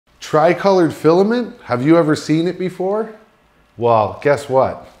Tricolored filament, have you ever seen it before? Well, guess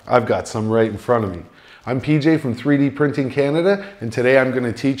what? I've got some right in front of me. I'm PJ from 3D Printing Canada, and today I'm going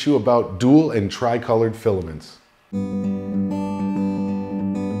to teach you about dual and tricolored filaments.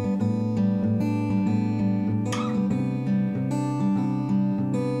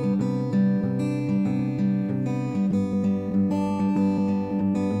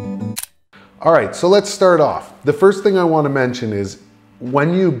 All right, so let's start off. The first thing I want to mention is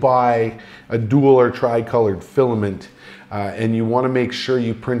when you buy a dual or tricolored filament and you want to make sure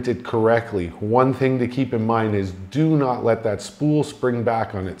you print it correctly, one thing to keep in mind is do not let that spool spring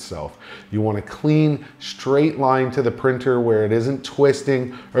back on itself. You want a clean, straight line to the printer where it isn't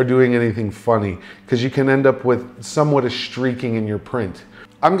twisting or doing anything funny, because you can end up with somewhat of streaking in your print.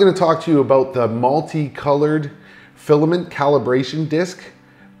 I'm going to talk to you about the multicolored filament calibration disc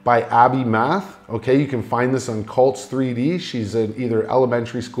by Abby Math. Okay, you can find this on Cults 3D. She's an either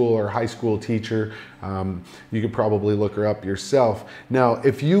elementary school or high school teacher. You could probably look her up yourself. Now,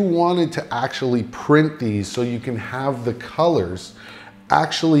 if you wanted to actually print these so you can have the colors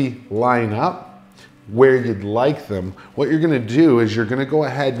actually line up where you'd like them, what you're gonna do is you're gonna go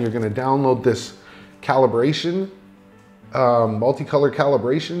ahead and you're gonna download this calibration, multicolor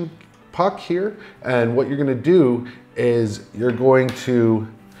calibration puck here. And what you're gonna do is you're going to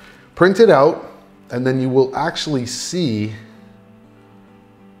print it out, and then you will actually see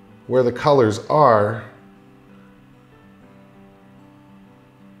where the colors are.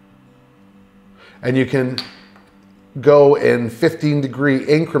 And you can go in 15-degree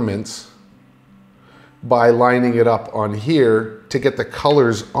increments by lining it up on here to get the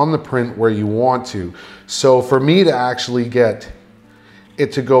colors on the print where you want to. So for me to actually get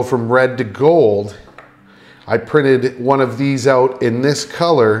it to go from red to gold, I printed one of these out in this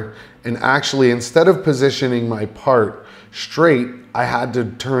color, and actually instead of positioning my part straight, I had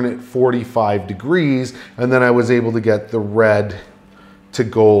to turn it 45 degrees, and then I was able to get the red to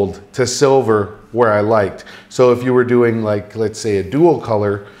gold to silver where I liked. So if you were doing, like, let's say a dual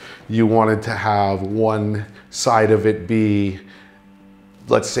color, you wanted to have one side of it be,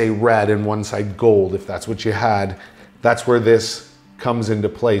 let's say, red and one side gold, if that's what you had, that's where this comes into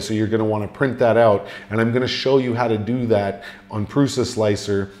play. So you're going to want to print that out, and I'm going to show you how to do that on Prusa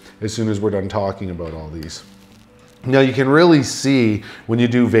Slicer as soon as we're done talking about all these. Now you can really see when you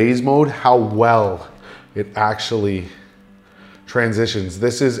do vase mode how well it actually transitions.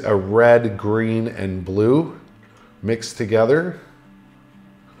 This is a red, green, and blue mixed together.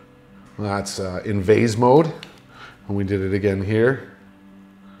 That's in vase mode, and we did it again here.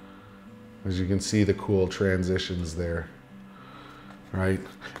 As you can see, the cool transitions there. Right,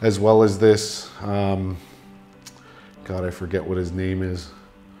 as well as this, God, I forget what his name is.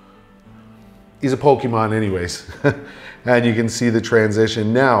 He's a Pokemon anyways. And you can see the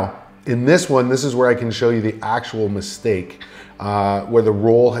transition. Now, in this one, this is where I can show you the actual mistake, where the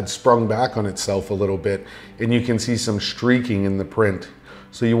roll had sprung back on itself a little bit, and you can see some streaking in the print.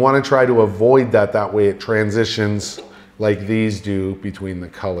 So you want to try to avoid that, that way it transitions like these do between the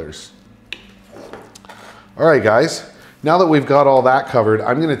colors. All right, guys. Now that we've got all that covered,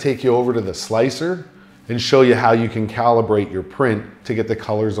 I'm going to take you over to the slicer and show you how you can calibrate your print to get the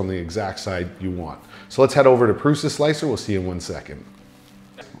colors on the exact side you want. So let's head over to Prusa Slicer. We'll see you in 1 second.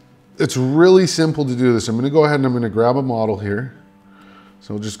 It's really simple to do this. I'm going to go ahead and I'm going to grab a model here.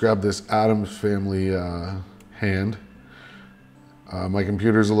 So I'll just grab this Addams Family hand. My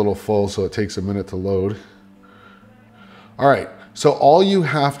computer's a little full, so it takes a minute to load. All right, so all you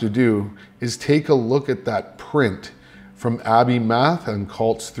have to do is take a look at that print from Abby Math and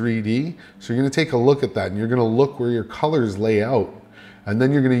Cults 3D. So you're gonna take a look at that, and you're gonna look where your colors lay out. And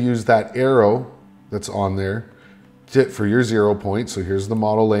then you're gonna use that arrow that's on there for your 0 point. So here's the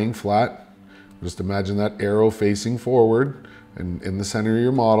model laying flat. Just imagine that arrow facing forward and in the center of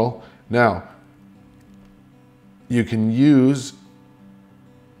your model. Now, you can use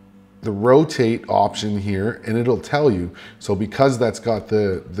the rotate option here, and it'll tell you. So because that's got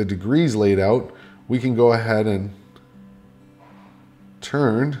the degrees laid out, we can go ahead and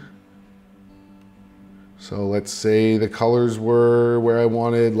turned. So let's say the colors were where I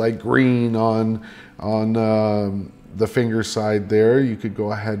wanted, like green on the finger side there. You could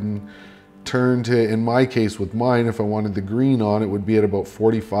go ahead and turn to, in my case with mine, if I wanted the green on, it would be at about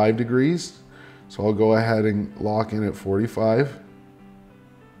 45 degrees. So I'll go ahead and lock in at 45.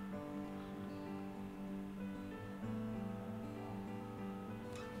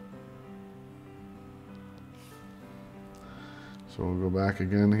 So we'll go back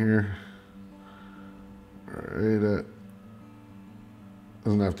again here. All right,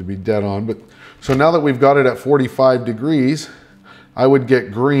 doesn't have to be dead on, but so now that we've got it at 45 degrees, I would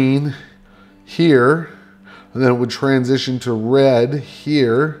get green here, and then it would transition to red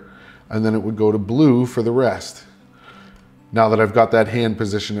here, and then it would go to blue for the rest. Now that I've got that hand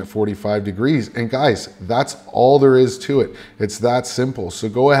position at 45 degrees, and guys, that's all there is to it. It's that simple. So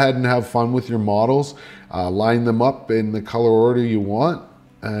go ahead and have fun with your models, line them up in the color order you want,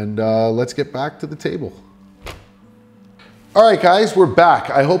 and let's get back to the table. All right, guys, we're back.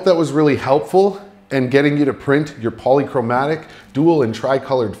 I hope that was really helpful in getting you to print your polychromatic, dual and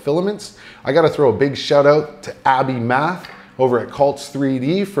tricolored filaments. I gotta throw a big shout out to Abby Math over at Cults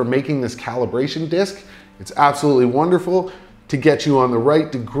 3D for making this calibration disc. It's absolutely wonderful to get you on the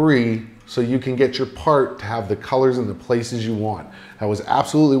right degree so you can get your part to have the colors and the places you want. That was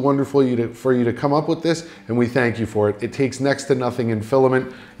absolutely wonderful for you to come up with this, and we thank you for it. It takes next to nothing in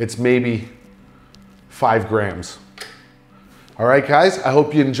filament. It's maybe 5 grams. All right, guys, I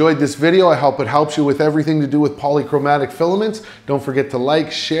hope you enjoyed this video. I hope it helps you with everything to do with polychromatic filaments. Don't forget to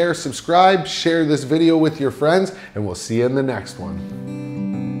like, share, subscribe, share this video with your friends, and we'll see you in the next one.